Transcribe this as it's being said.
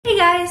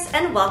guys,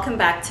 and welcome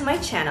back to my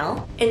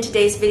channel. In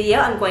today's video,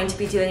 I'm going to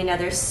be doing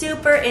another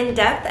super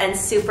in-depth and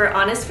super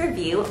honest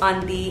review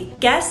on the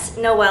Guess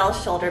Noelle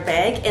shoulder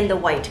bag in the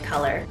white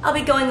color. I'll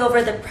be going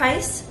over the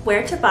price,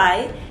 where to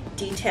buy,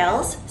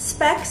 details,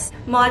 specs,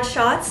 mod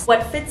shots,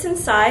 what fits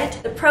inside,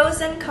 the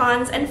pros and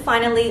cons, and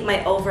finally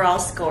my overall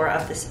score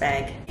of this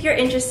bag. If you're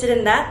interested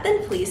in that,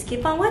 then please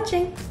keep on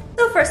watching.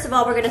 So first of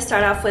all, we're going to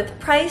start off with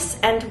price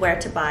and where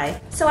to buy.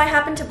 So I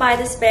happened to buy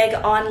this bag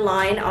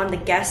online on the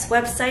Guess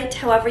website.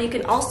 However, you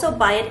can also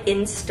buy it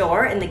in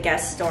store in the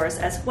Guess stores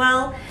as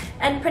well,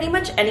 and pretty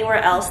much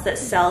anywhere else that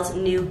sells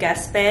new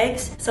Guess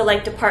bags. So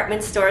like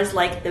department stores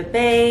like the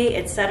Bay,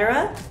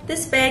 etc.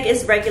 This bag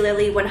is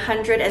regularly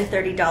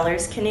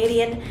 $130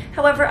 Canadian.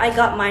 However, I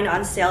got mine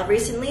on sale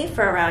recently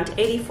for around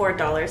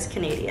 $84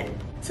 Canadian.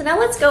 So now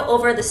let's go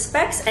over the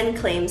specs and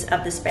claims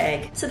of this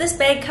bag. So this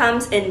bag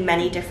comes in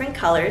many different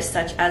colors,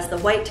 such as the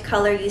white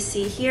color you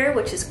see here,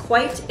 which is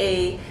quite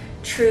a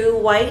true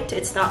white.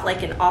 It's not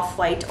like an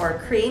off-white or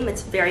cream.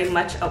 It's very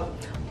much a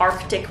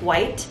Arctic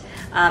white.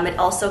 It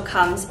also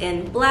comes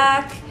in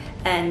black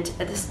and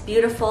this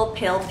beautiful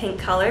pale pink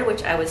color,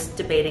 which I was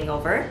debating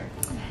over.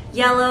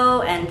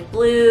 Yellow and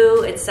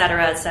blue,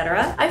 etc.,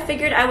 etc. I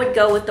figured I would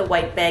go with the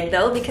white bag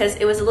though because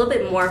it was a little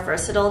bit more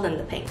versatile than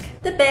the pink.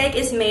 The bag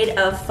is made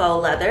of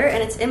faux leather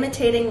and it's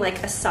imitating like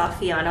a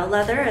Saffiano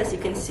leather, as you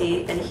can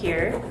see in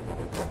here.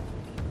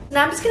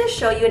 Now I'm just going to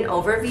show you an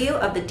overview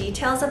of the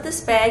details of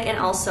this bag and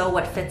also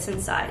what fits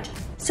inside.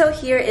 So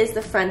here is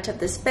the front of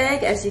this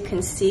bag. As you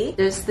can see,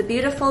 there's the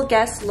beautiful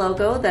Guess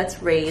logo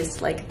that's raised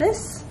like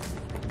this.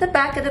 The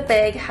back of the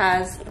bag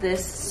has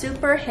this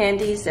super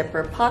handy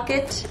zipper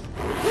pocket.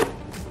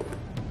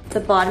 The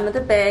bottom of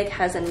the bag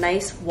has a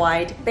nice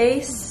wide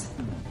base.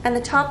 And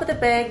the top of the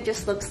bag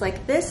just looks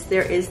like this.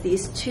 There is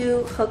these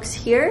two hooks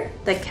here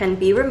that can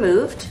be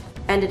removed,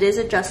 and it is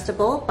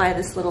adjustable by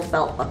this little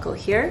belt buckle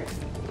here.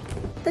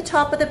 The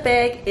top of the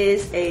bag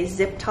is a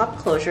zip top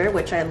closure,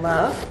 which I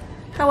love.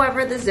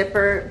 However, the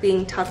zipper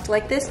being tucked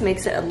like this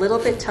makes it a little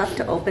bit tough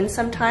to open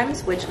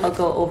sometimes, which I'll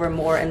go over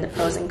more in the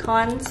pros and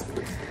cons.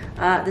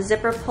 The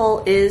zipper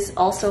pull is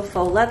also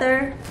faux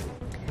leather.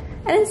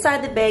 And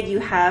inside the bag you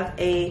have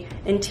an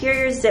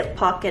interior zip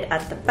pocket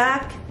at the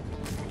back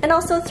and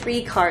also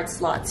 3 card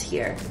slots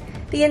here.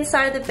 The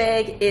inside of the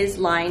bag is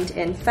lined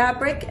in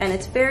fabric and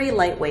it's very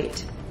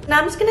lightweight. Now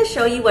I'm just going to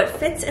show you what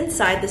fits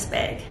inside this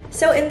bag.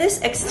 So in this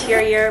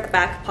exterior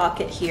back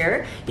pocket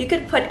here, you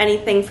could put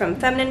anything from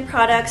feminine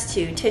products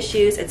to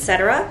tissues,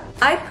 etc.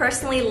 I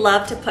personally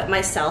love to put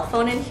my cell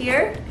phone in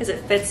here because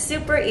it fits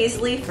super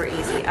easily for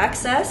easy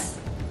access.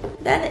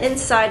 Then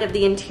inside of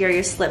the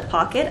interior slip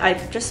pocket, I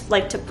just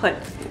like to put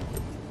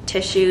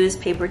tissues,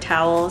 paper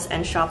towels,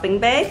 and shopping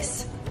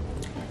bags.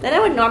 Then I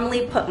would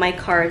normally put my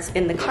cards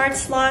in the card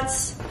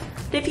slots.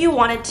 But if you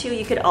wanted to,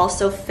 you could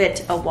also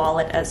fit a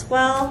wallet as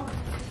well.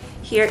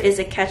 Here is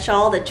a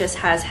catch-all that just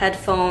has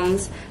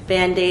headphones,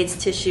 band-aids,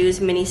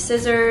 tissues, mini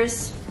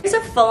scissors. There's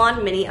a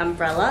full-on mini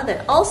umbrella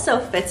that also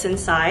fits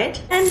inside,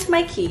 and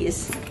my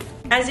keys.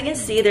 As you can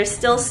see, there's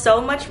still so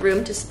much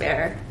room to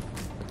spare.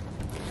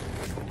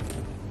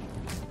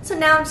 So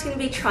now I'm just going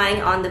to be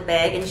trying on the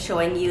bag and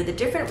showing you the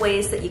different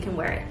ways that you can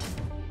wear it.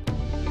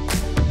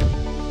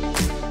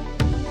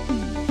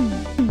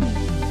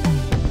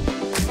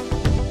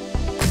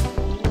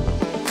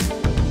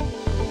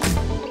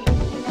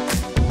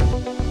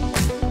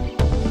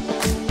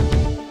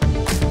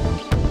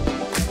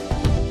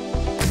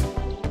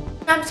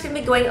 I'm just going to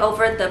be going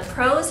over the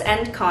pros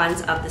and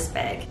cons of this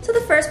bag. So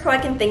the first pro I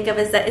can think of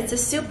is that it's a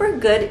super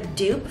good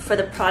dupe for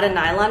the Prada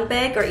nylon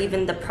bag or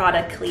even the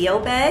Prada Clio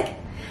bag.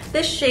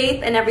 The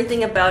shape and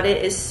everything about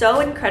it is so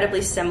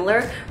incredibly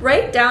similar,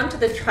 right down to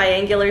the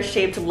triangular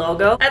shaped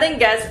logo. I think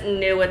Guess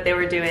knew what they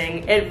were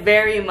doing. It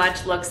very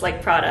much looks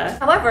like Prada.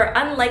 However,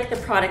 unlike the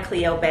Prada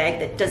Clio bag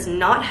that does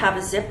not have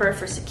a zipper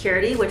for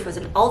security, which was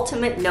an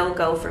ultimate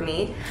no-go for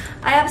me,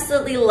 I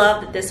absolutely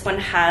love that this one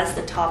has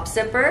the top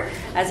zipper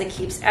as it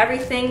keeps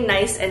everything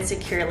nice and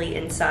securely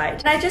inside.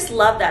 And I just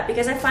love that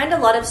because I find a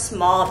lot of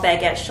small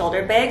baguette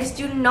shoulder bags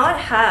do not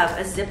have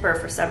a zipper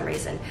for some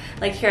reason.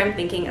 Like here I'm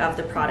thinking of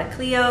the Prada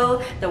Clio,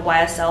 the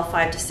YSL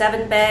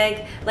 5-7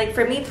 bag. Like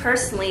for me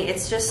personally,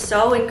 it's just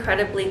so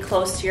incredibly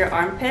close to your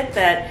armpit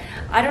that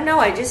I don't know,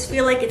 I just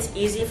feel like it's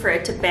easy for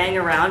it to bang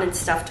around and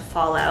stuff to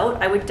fall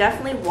out. I would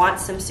definitely want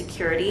some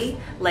security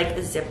like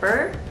the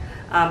zipper.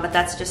 But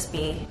that's just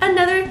me.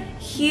 Another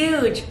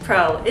huge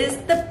pro is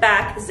the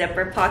back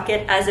zipper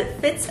pocket as it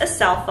fits a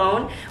cell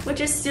phone, which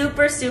is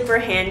super, super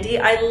handy.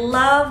 I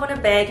love when a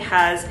bag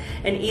has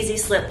an easy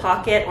slip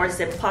pocket or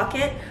zip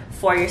pocket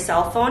for your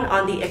cell phone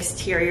on the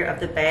exterior of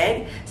the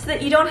bag so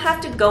that you don't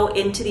have to go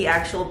into the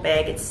actual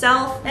bag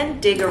itself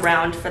and dig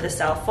around for the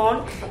cell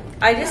phone.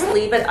 I just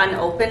leave it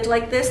unopened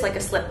like this, like a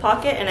slip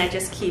pocket, and I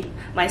just keep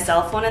my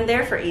cell phone in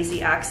there for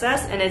easy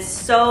access, and it's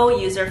so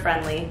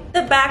user-friendly.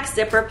 The back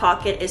zipper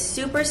pocket is super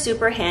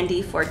super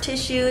handy for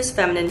tissues,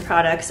 feminine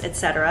products,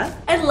 etc.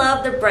 I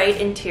love the bright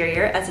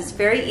interior as it's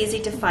very easy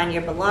to find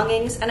your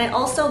belongings, and I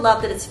also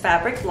love that it's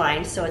fabric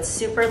lined, so it's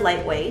super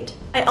lightweight.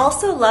 I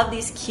also love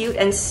these cute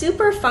and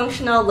super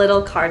functional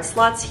little card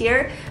slots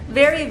here.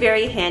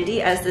 Very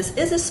handy, as this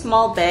is a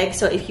small bag,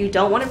 so if you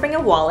don't want to bring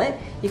a wallet,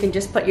 you can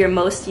just put your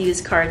most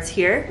used cards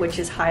here, which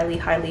is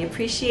highly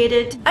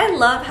appreciated. I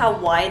love how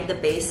wide the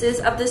base is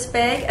of this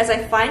bag, as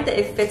I find that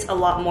it fits a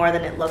lot more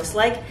than it looks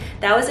like.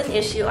 That was an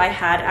issue I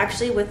had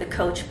actually with the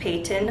Coach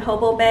Payton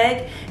Hobo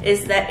bag,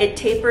 is that it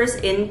tapers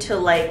into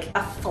like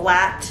a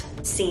flat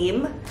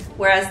seam,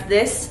 whereas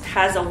this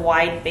has a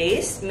wide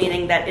base,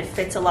 meaning that it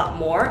fits a lot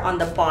more on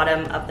the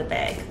bottom of the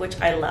bag, which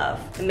I love.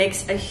 It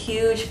makes a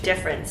huge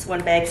difference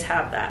when bags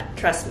have that,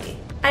 trust me.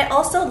 I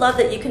also love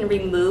that you can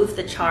remove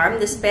the charm.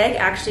 This bag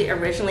actually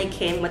originally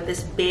came with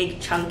this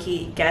big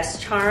chunky guest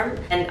charm,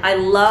 and I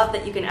love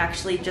that you can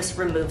actually just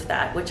remove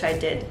that, which I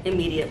did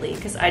immediately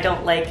because I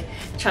don't like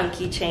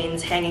chunky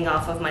chains hanging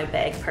off of my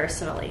bag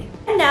personally.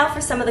 And now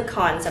for some of the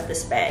cons of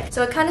this bag.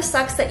 So it kind of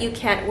sucks that you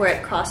can't wear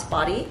it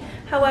crossbody.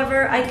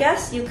 However, I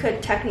guess you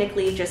could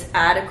technically just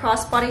add a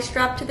crossbody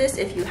strap to this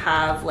if you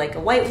have like a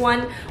white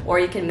one, or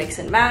you can mix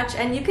and match,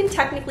 and you can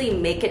technically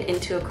make it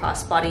into a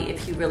crossbody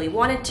if you really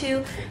wanted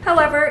to.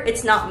 However,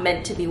 it's not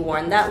meant to be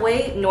worn that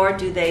way, nor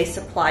do they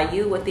supply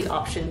you with the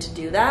option to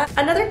do that.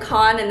 Another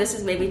con, and this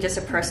is maybe just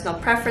a personal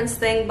preference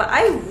thing, but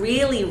I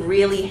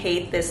really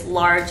hate this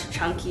large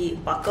chunky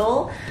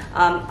buckle.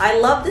 I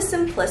love the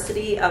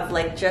simplicity of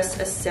like just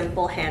a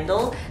simple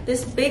handle.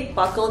 This big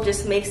buckle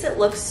just makes it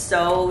look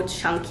so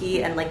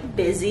chunky and like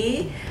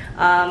busy,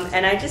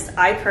 and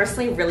I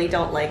personally really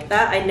don't like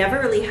that. I never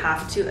really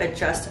have to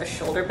adjust a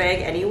shoulder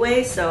bag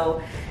anyway,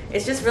 so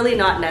it's just really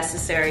not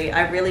necessary.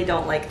 I really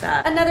don't like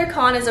that. Another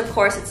con is, of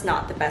course, it's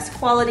not the best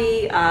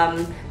quality.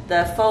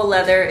 The faux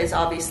leather is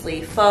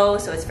obviously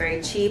faux, so it's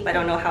very cheap. I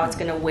don't know how it's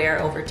gonna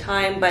wear over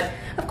time, but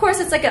of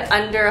course it's like an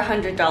under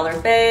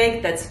 $100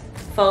 bag that's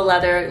faux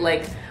leather.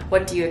 Like,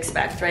 what do you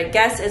expect, right?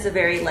 Guess is a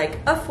very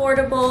like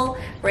affordable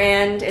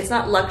brand. It's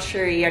not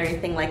luxury or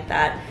anything like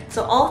that.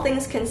 So all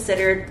things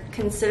considered,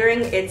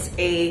 considering it's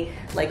a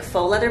like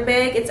faux leather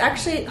bag, it's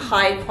actually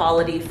high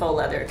quality faux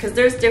leather, because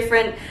there's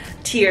different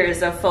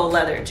tiers of faux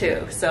leather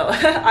too. So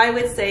I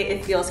would say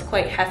it feels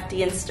quite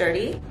hefty and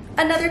sturdy.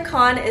 Another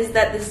con is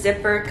that the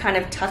zipper kind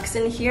of tucks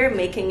in here,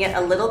 making it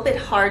a little bit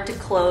hard to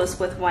close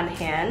with one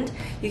hand.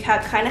 You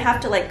kind of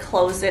have to like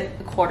close it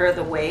a quarter of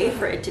the way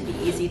for it to be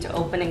easy to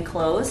open and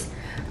close.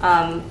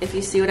 If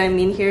you see what I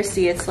mean here,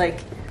 see, it's like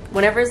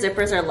whenever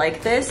zippers are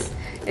like this,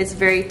 it's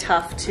very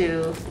tough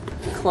to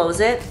close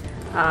it.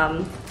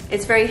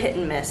 It's very hit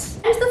and miss.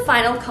 And the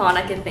final con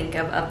I can think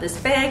of this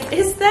bag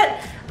is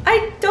that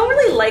I don't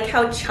really like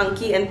how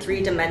chunky and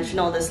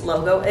three-dimensional this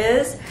logo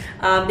is.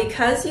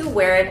 Because you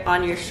wear it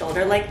on your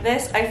shoulder like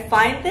this, I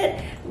find that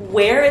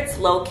where it's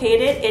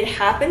located, it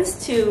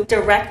happens to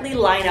directly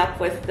line up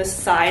with the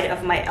side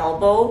of my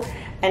elbow,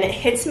 and it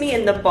hits me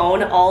in the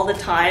bone all the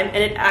time, and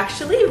it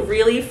actually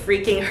really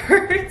freaking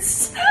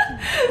hurts.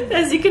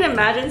 As you can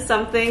imagine,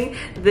 something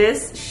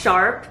this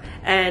sharp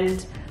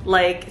and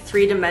like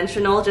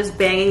three-dimensional just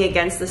banging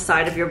against the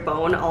side of your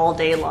bone all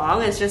day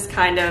long is just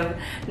kind of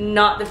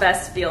not the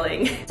best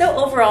feeling. So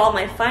overall,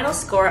 my final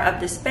score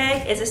of this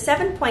bag is a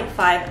 7.5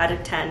 out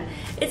of 10.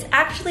 It's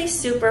actually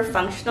super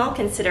functional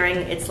considering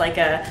it's like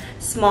a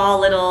small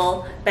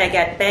little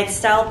baguette bag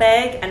style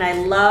bag, and I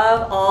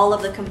love all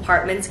of the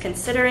compartments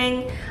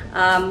considering.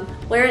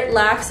 Where it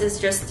lacks is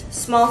just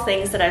small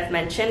things that I've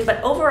mentioned, but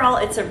overall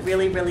it's a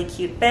really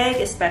cute bag,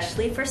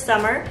 especially for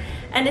summer.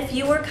 And if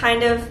you were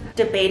kind of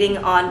debating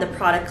on the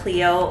PRADA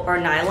Clio or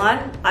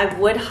nylon, I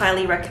would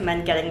highly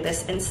recommend getting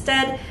this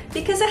instead,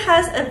 because it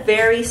has a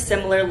very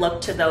similar look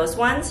to those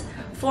ones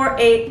for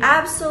an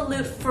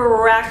absolute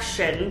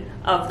fraction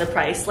of the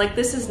price. Like,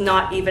 this is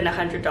not even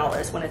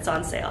 $100 when it's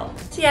on sale.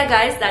 So yeah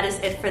guys, that is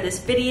it for this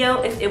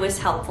video. If it was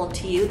helpful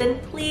to you, then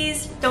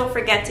please don't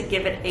forget to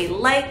give it a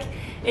like.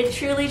 It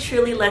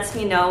truly lets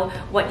me know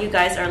what you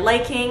guys are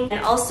liking.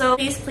 And also,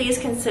 please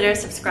consider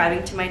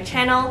subscribing to my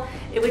channel.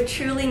 It would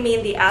truly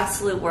mean the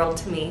absolute world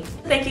to me.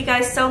 Thank you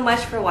guys so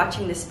much for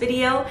watching this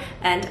video,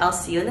 and I'll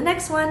see you in the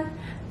next one.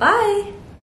 Bye!